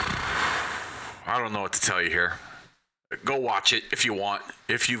 I don't know what to tell you here. Go watch it if you want,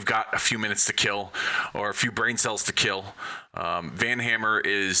 if you've got a few minutes to kill or a few brain cells to kill. Van Hammer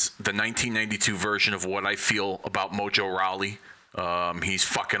is the 1992 version of what I feel about Mojo Rawley. He's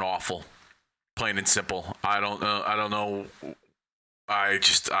fucking awful, plain and simple. I don't know. I don't know.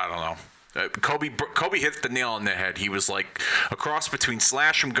 Kobe hit the nail on the head. He was like a cross between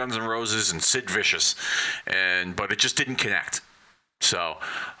Slash from Guns N' Roses and Sid Vicious, but it just didn't connect. So,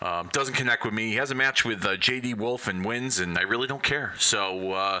 doesn't connect with me. He has a match with J.D. Wolf and wins, and I really don't care.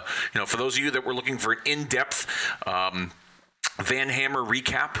 So, for those of you that were looking for an in-depth Van Hammer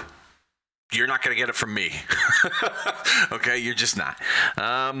recap, you're not going to get it from me. Okay? You're just not.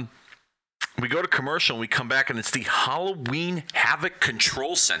 We go to commercial, and we come back, and it's the Halloween Havoc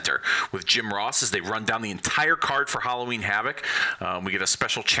Control Center with Jim Ross as they run down the entire card for Halloween Havoc. We get a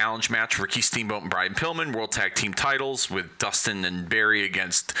special challenge match, Ricky Steamboat and Brian Pillman, World Tag Team titles with Dustin and Barry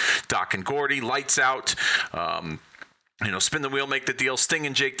against Doc and Gordy. Lights out. Spin the wheel, make the deal. Sting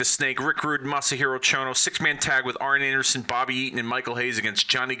and Jake the Snake, Rick Rude, Masahiro Chono, 6-man tag with Arn Anderson, Bobby Eaton, and Michael Hayes against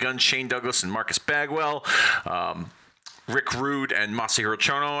Johnny Gunn, Shane Douglas, and Marcus Bagwell. Rick Rude and Masahiro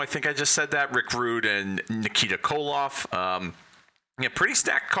Chono, I think I just said that. Rick Rude and Nikita Koloff. Pretty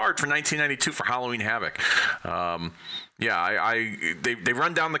stacked card for 1992 for Halloween Havoc. They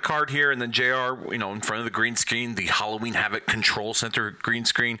run down the card here, and then JR, in front of the green screen, the Halloween Havoc Control Center green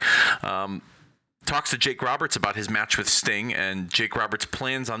screen, talks to Jake Roberts about his match with Sting, and Jake Roberts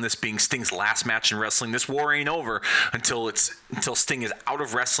plans on this being Sting's last match in wrestling. This war ain't over until Sting is out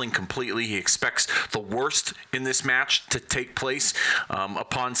of wrestling completely. He expects the worst in this match to take place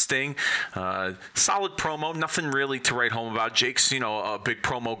upon Sting. Solid promo, nothing really to write home about. Jake's, a big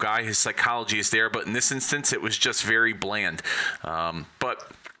promo guy. His psychology is there, but in this instance, it was just very bland.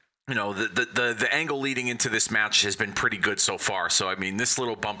 The angle leading into this match has been pretty good so far. So, I mean, this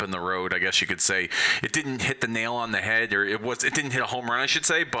little bump in the road, I guess you could say, it didn't hit the nail on the head, or it didn't hit a home run, I should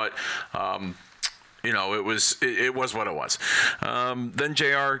say, but, it was what it was. Then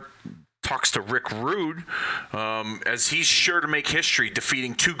JR talks to Rick Rude, as he's sure to make history,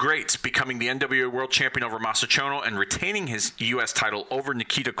 defeating two greats, becoming the NWA World Champion over Masa Chono and retaining his U.S. title over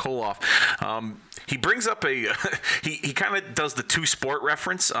Nikita Koloff. He brings up he kind of does the two-sport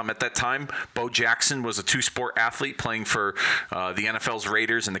reference. At that time, Bo Jackson was a two-sport athlete playing for the NFL's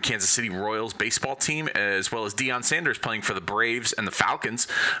Raiders and the Kansas City Royals baseball team, as well as Deion Sanders playing for the Braves and the Falcons,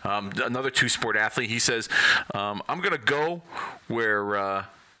 another two-sport athlete. He says, I'm going to go where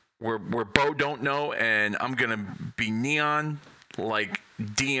Bo don't know, and I'm going to be neon like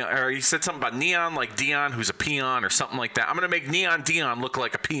Dion, or he said something about neon like Dion, who's a peon, or something like that. I'm going to make Neon Dion look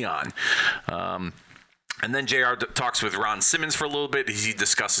like a peon. And then JR talks with Ron Simmons for a little bit. He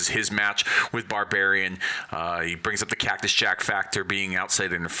discusses his match with Barbarian. He brings up the Cactus Jack factor being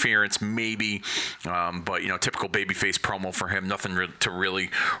outside interference, maybe. But, typical babyface promo for him. Nothing to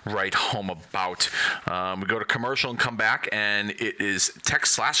really write home about. We go to commercial and come back, and it is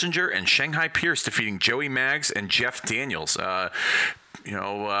Tex Slazenger and Shanghai Pierce defeating Joey Maggs and Jeff Daniels.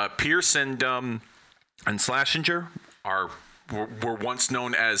 Pierce and Slazenger were once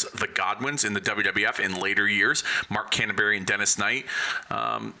known as the Godwins in the WWF in later years. Mark Canterbury and Dennis Knight.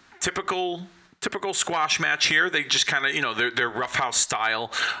 Typical squash match here. They just kind of, their roughhouse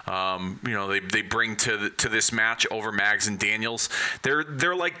style. They bring to this match over Maggs and Daniels. They're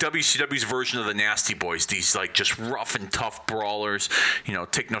like WCW's version of the Nasty Boys. These like just rough and tough brawlers.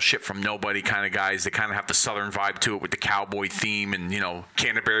 Take no shit from nobody kind of guys. They kind of have the Southern vibe to it with the cowboy theme, and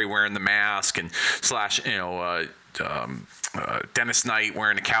Canterbury wearing the mask and Dennis Knight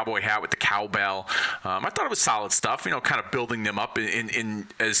wearing a cowboy hat with the cowbell. I thought it was solid stuff. Kind of building them up in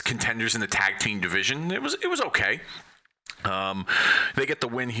as contenders in the tag team division. It was okay. They get the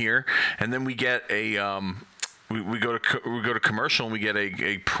win here, and then we get a. We go to commercial, and we get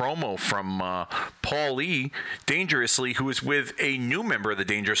a promo from Paul Lee, Dangerously, who is with a new member of the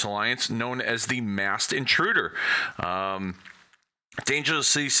Dangerous Alliance known as the Masked Intruder.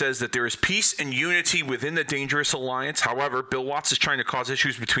 Dangerously says that there is peace and unity within the Dangerous Alliance. However, Bill Watts is trying to cause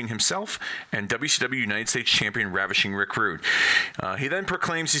issues between himself and WCW United States Champion Ravishing Rick Rude. He then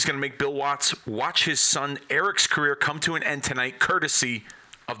proclaims he's going to make Bill Watts watch his son Eric's career come to an end tonight, courtesy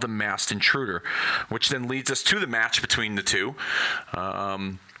of the Masked Intruder, which then leads us to the match between the two.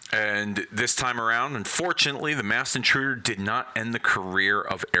 And this time around, unfortunately, the Masked Intruder did not end the career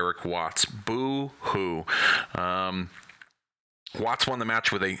of Eric Watts. Boo-hoo. Watts won the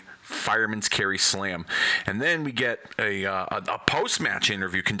match with a fireman's carry slam. And then we get a post-match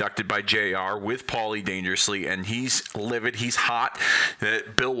interview conducted by JR with Paulie Dangerously, and he's livid. He's hot.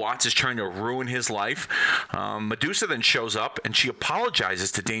 Bill Watts is trying to ruin his life. Medusa then shows up, and she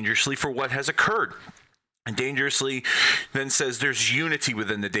apologizes to Dangerously for what has occurred. And Dangerously then says there's unity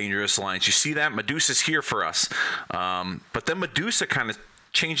within the Dangerous Alliance. You see that? Medusa's here for us. But then Medusa kind of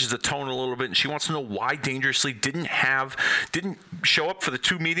changes the tone a little bit, and she wants to know why Dangerously didn't show up for the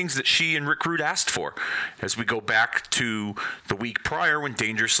 2 meetings that she and Rick Rude asked for. As we go back to the week prior when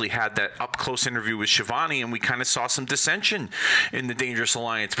Dangerously had that up-close interview with Shivani, and we kind of saw some dissension in the Dangerous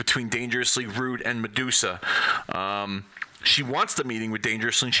Alliance between Dangerously, Rude, and Medusa. She wants the meeting with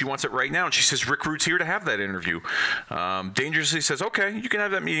Dangerously, and she wants it right now. And she says, Rick Rude's here to have that interview. Dangerously says, okay, you can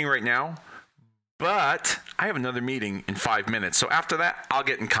have that meeting right now, but I have another meeting in 5 minutes. So after that, I'll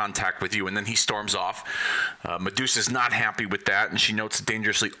get in contact with you. And then he storms off. Medusa's not happy with that, and she notes that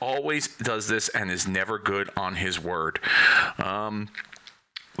Dangerously always does this and is never good on his word.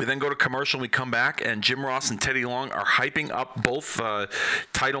 We then go to commercial, and we come back, and Jim Ross and Teddy Long are hyping up both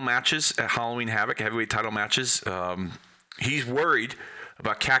title matches at Halloween Havoc, heavyweight title matches. He's worried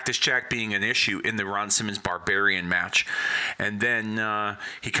about Cactus Jack being an issue in the Ron Simmons Barbarian match. And then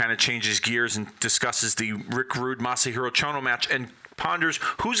he kind of changes gears and discusses the Rick Rude Masahiro Chono match and ponders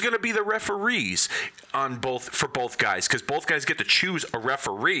who's going to be the referees for both guys, because both guys get to choose a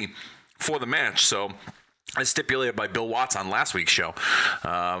referee for the match. So as stipulated by Bill Watts on last week's show.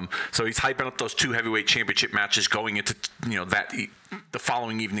 So he's hyping up those 2 heavyweight championship matches going into the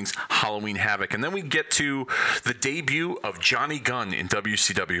following evening's Halloween Havoc. And then we get to the debut of Johnny Gunn in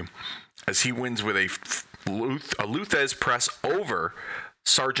WCW as he wins with a Luthez press over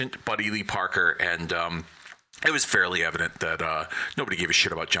Sergeant Buddy Lee Parker. And it was fairly evident that nobody gave a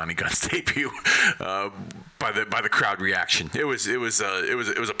shit about Johnny Gunn's debut by the crowd reaction. It was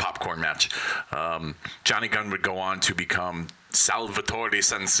a popcorn match. Johnny Gunn would go on to become Salvatore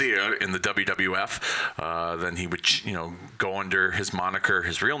Sincere in the WWF. Then he would go under his moniker,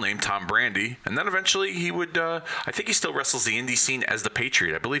 his real name, Tom Brandy, and then eventually he would. I think he still wrestles the indie scene as the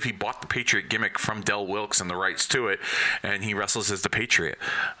Patriot. I believe he bought the Patriot gimmick from Del Wilkes and the rights to it, and he wrestles as the Patriot.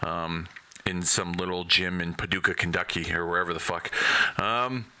 In some little gym in Paducah, Kentucky, or wherever the fuck.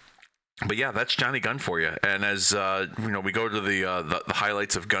 But yeah, that's Johnny Gunn for you. And as we go to the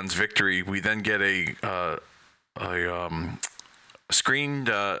highlights of Gunn's victory, we then get a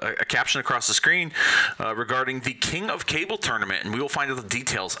caption across the screen regarding the King of Cable tournament, and we will find out the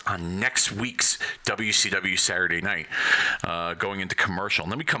details on next week's WCW Saturday night, going into commercial.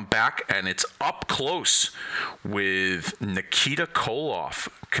 And then we come back, and it's up close with Nikita Koloff,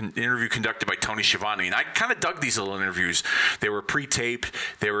 interview conducted by Tony Schiavone. And I kind of dug these little interviews. They were pre-taped.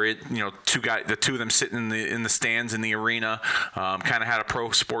 They were the 2 of them sitting in the stands in the arena. Kind of had a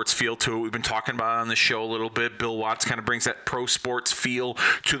pro sports feel to it. We've been talking about it on the show a little bit. Bill Watts kind of brings that pro sports feel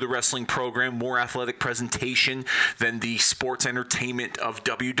to the wrestling program, more athletic presentation than the sports entertainment of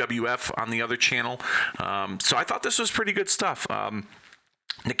WWF on the other channel. So I thought this was pretty good stuff.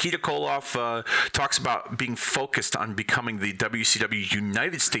 Nikita Koloff talks about being focused on becoming the WCW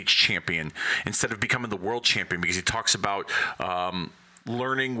United States champion instead of becoming the world champion, because he talks about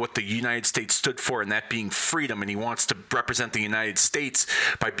learning what the United States stood for, and that being freedom, and he wants to represent the United States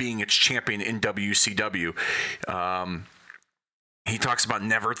by being its champion in WCW. He talks about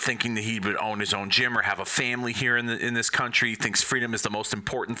never thinking that he would own his own gym or have a family here in this country. He thinks freedom is the most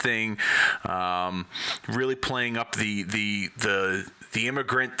important thing. Really playing up the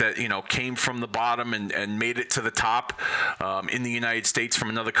immigrant that came from the bottom and made it to the top in the United States from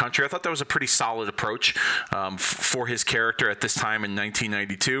another country. I thought that was a pretty solid approach for his character at this time in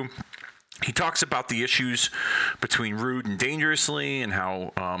 1992. He talks about the issues between Rude and Dangerously and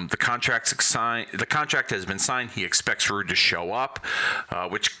how the contract has been signed. He expects Rude to show up,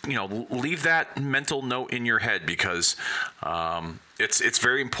 which leave that mental note in your head, because it's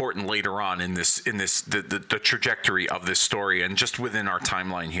very important later on in the trajectory of this story and just within our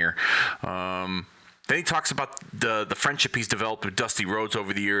timeline here. Then he talks about the friendship he's developed with Dusty Rhodes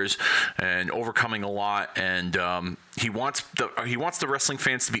over the years and overcoming a lot, and he wants the wrestling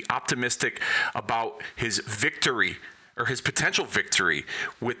fans to be optimistic about his victory or his potential victory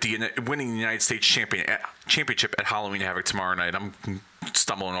with winning the United States championship at Halloween Havoc tomorrow night. I'm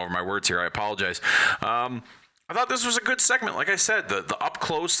stumbling over my words here. I apologize. I thought this was a good segment. Like I said, the up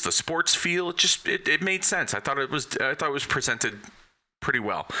close, the sports feel, it made sense. I thought it was presented pretty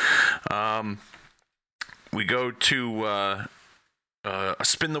well. We go to a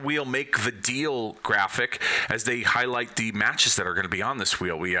spin the wheel, make the deal graphic as they highlight the matches that are going to be on this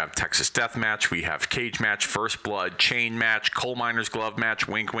wheel. We have Texas Death Match, we have Cage Match, First Blood, Chain Match, Coal Miner's Glove Match,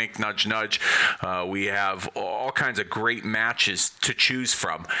 Wink Wink, Nudge Nudge. We have all kinds of great matches to choose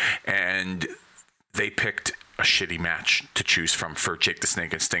from, and they picked a shitty match to choose from for Jake the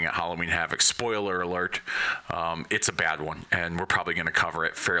Snake and Sting at Halloween Havoc. Spoiler alert, it's a bad one, and we're probably going to cover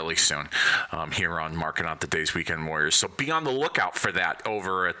it fairly soon here on Marking Out the Days Weekend Warriors. So be on the lookout for that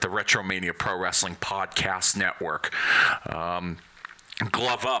over at the Retromania Pro Wrestling Podcast Network.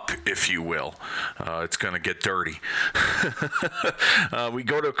 Glove up, if you will. It's going to get dirty. We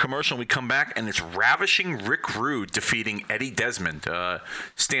go to a commercial and we come back, and it's Ravishing Rick Rude defeating Eddie Desmond.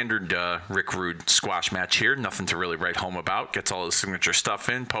 Standard Rick Rude squash match here. Nothing to really write home about. Gets all his signature stuff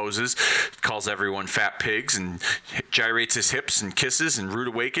in, poses, calls everyone fat pigs, and gyrates his hips and kisses, and Rude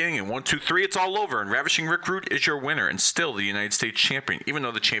Awakening, and 1, 2, 3, it's all over. And Ravishing Rick Rude is your winner and still the United States champion, even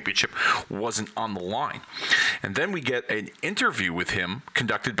though the championship wasn't on the line. And then we get an interview with him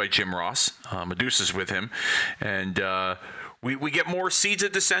conducted by Jim Ross. Medusa's with him, and we get more seeds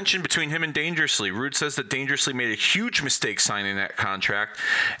of dissension between him and Dangerously. Rude says that Dangerously made a huge mistake signing that contract,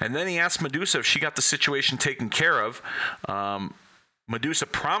 and then he asks Medusa if she got the situation taken care of. Medusa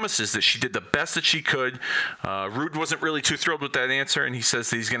promises that she did the best that she could. Rude wasn't really too thrilled with that answer, and he says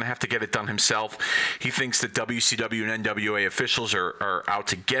that he's going to have to get it done himself. He thinks that WCW and NWA officials are out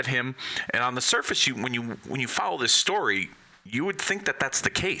to get him, and on the surface, when you follow this story, you would think that that's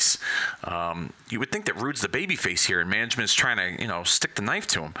the case. You would think that Rude's the babyface here, and management's trying to, stick the knife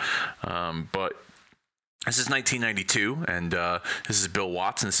to him. But this is 1992, and this is Bill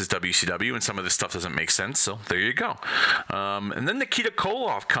Watts, and this is WCW, and some of this stuff doesn't make sense, so there you go. And then Nikita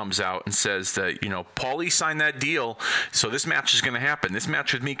Koloff comes out and says that, Paulie signed that deal, so this match is going to happen. This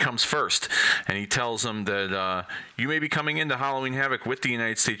match with me comes first. And he tells him that you may be coming into Halloween Havoc with the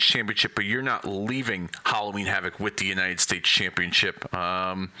United States Championship, but you're not leaving Halloween Havoc with the United States Championship.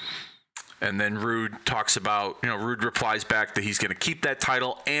 And then Rude talks about, Rude replies back that he's going to keep that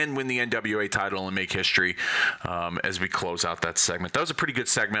title and win the NWA title and make history as we close out that segment. That was a pretty good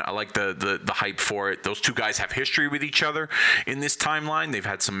segment. I like the hype for it. Those two guys have history with each other in this timeline. They've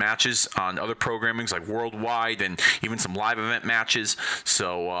had some matches on other programmings like Worldwide and even some live event matches.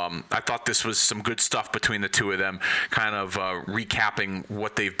 So I thought this was some good stuff between the two of them, kind of recapping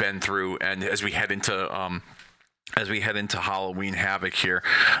what they've been through. And as we head into Halloween Havoc here.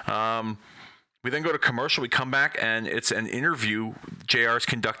 We then go to commercial. We come back, and it's an interview JR is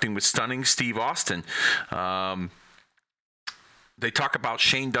conducting with Stunning Steve Austin. They talk about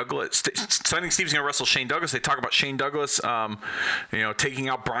Shane Douglas. Stunning Steve's going to wrestle Shane Douglas. They talk about Shane Douglas, taking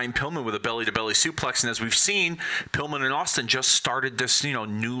out Brian Pillman with a belly-to-belly suplex. And as we've seen, Pillman and Austin just started this,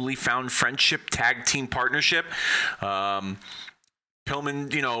 newly found friendship, tag team partnership. Pillman,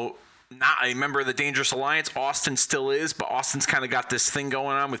 not a member of the Dangerous Alliance. Austin still is, but Austin's kind of got this thing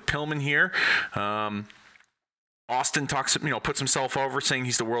going on with Pillman here. Austin puts himself over, saying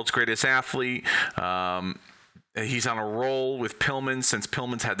he's the world's greatest athlete. He's on a roll with Pillman since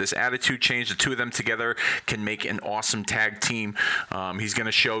Pillman's had this attitude change. The two of them together can make an awesome tag team. He's going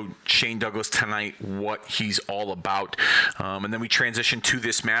to show Shane Douglas tonight what he's all about. And then we transition to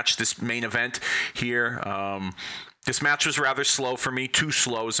this match, this main event here. This match was rather slow for me, too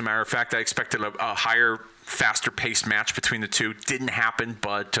slow, as a matter of fact. I expected a higher, faster-paced match between the two. Didn't happen,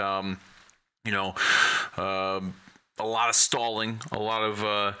 but, a lot of stalling, a lot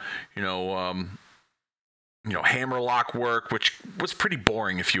of, hammerlock work, which was pretty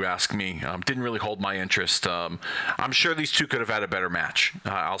boring, if you ask me. Didn't really hold my interest. I'm sure these two could have had a better match.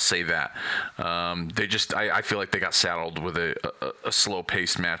 I'll say that. I feel like they got saddled with a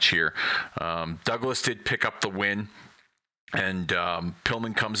slow-paced match here. Douglas did pick up the win, and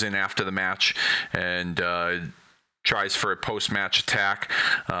Pillman comes in after the match and tries for a post-match attack.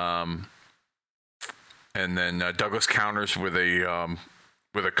 And then Douglas counters with a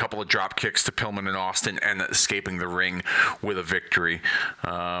couple of drop kicks to Pillman and Austin, and escaping the ring with a victory.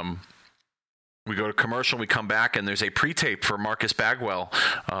 We go to commercial, we come back, and there's a pre-tape for Marcus Bagwell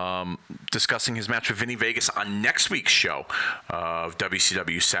discussing his match with Vinny Vegas on next week's show of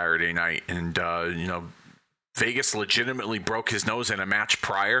WCW Saturday Night. And, Vegas legitimately broke his nose in a match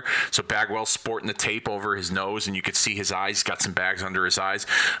prior, so Bagwell's sporting the tape over his nose, and you could see his eyes. He's got some bags under his eyes.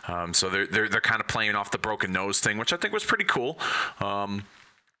 So they're kind of playing off the broken nose thing, which I think was pretty cool.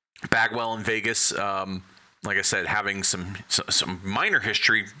 Bagwell and Vegas, like I said, having some minor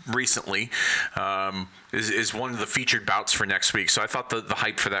history recently, is one of the featured bouts for next week. So I thought the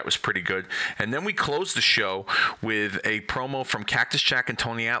hype for that was pretty good. And then we closed the show with a promo from Cactus Jack and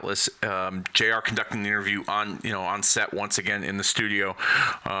Tony Atlas. JR conducting the interview on set once again in the studio.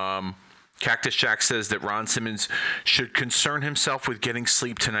 Cactus Jack says that Ron Simmons should concern himself with getting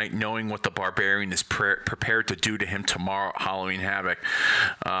sleep tonight, knowing what the Barbarian is prepared to do to him tomorrow at Halloween Havoc.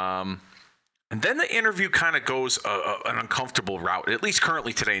 And then the interview kind of goes an uncomfortable route, at least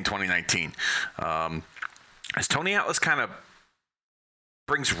currently today in 2019. as Tony Atlas kind of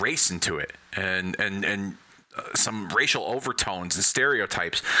brings race into it and some racial overtones and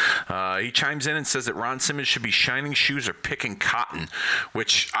stereotypes. He chimes in and says that Ron Simmons should be shining shoes or picking cotton,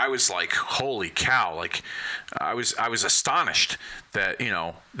 which I was like, holy cow. Like, I was astonished that,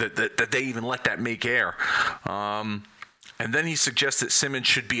 that they even let that make air. And then he suggests that Simmons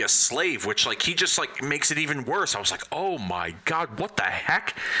should be a slave, which, like, he just, like, makes it even worse. I was like, oh, my God, what the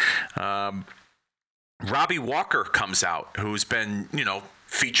heck? Robbie Walker comes out, who's been,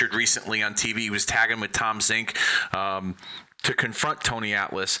 featured recently on TV. He was tagging with Tom Zink to confront Tony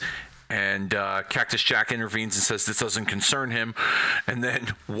Atlas. And Cactus Jack intervenes and says this doesn't concern him. And then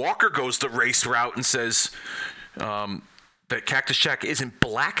Walker goes the race route and says that Cactus Jack isn't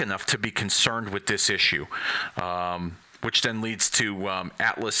black enough to be concerned with this issue. Which then leads to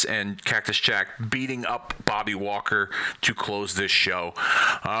Atlas and Cactus Jack beating up Bobby Walker to close this show.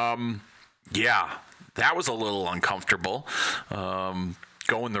 Yeah, that was a little uncomfortable.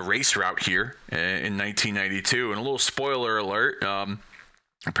 Going the race route here in 1992. And a little spoiler alert,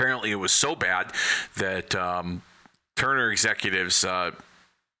 apparently it was so bad that Turner executives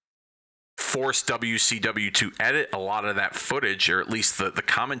forced WCW to edit a lot of that footage, or at least the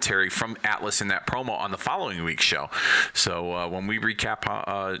commentary from Atlas in that promo on the following week's show. So when we recap,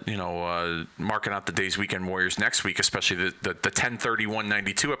 marking out the Days Weekend Warriors next week, especially the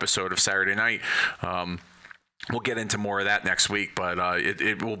 10/31/92 episode of Saturday Night, we'll get into more of that next week, but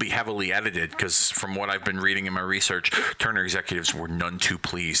it will be heavily edited because from what I've been reading in my research, Turner executives were none too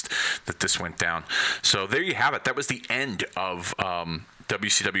pleased that this went down. So there you have it. That was the end of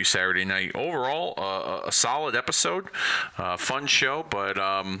WCW Saturday Night. Overall, a solid episode, fun show, but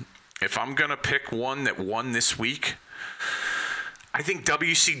if I'm going to pick one that won this week, I think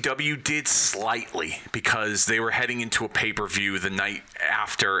WCW did slightly because they were heading into a pay-per-view the night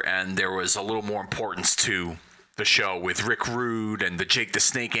after, and there was a little more importance to the show with Rick Rude and the Jake the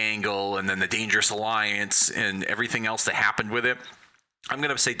Snake angle and then the Dangerous Alliance and everything else that happened with it. I'm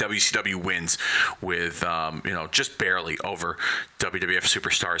going to say WCW wins with, just barely over WWF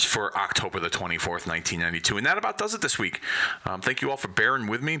Superstars for October the 24th, 1992. And that about does it this week. Thank you all for bearing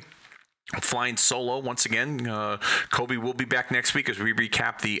with me. I'm flying solo once again. Kobe will be back next week as we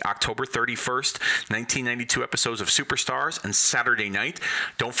recap the October 31st, 1992 episodes of Superstars and Saturday Night.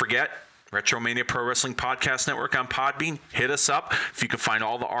 Don't forget, Retromania Pro Wrestling Podcast Network on Podbean. Hit us up if you can find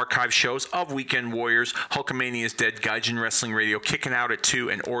all the archive shows of Weekend Warriors, Hulkamania is Dead, Gaijin Wrestling Radio, Kicking Out at 2,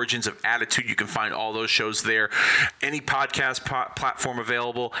 and Origins of Attitude. You can find all those shows there. Any podcast platform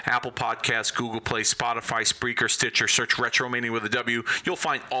available, Apple Podcasts, Google Play, Spotify, Spreaker, Stitcher. Search Retromania with a W. You'll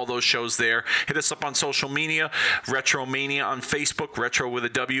find all those shows there. Hit us up on social media, Retromania on Facebook, Retro with a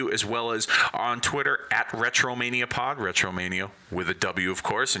W, as well as on Twitter at Retromania Pod, Retromania with a W, of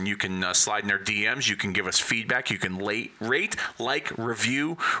course, and you can slide in our DMs. You can give us feedback. You can rate, like,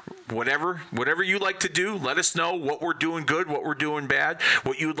 review, whatever you like to do. Let us know what we're doing good, what we're doing bad,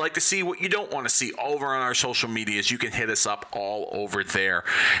 what you would like to see, what you don't want to see over on our social medias. You can hit us up all over there.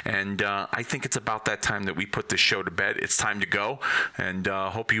 And I think it's about that time that we put this show to bed. It's time to go. And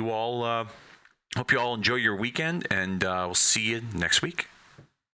hope you all enjoy your weekend, and we'll see you next week.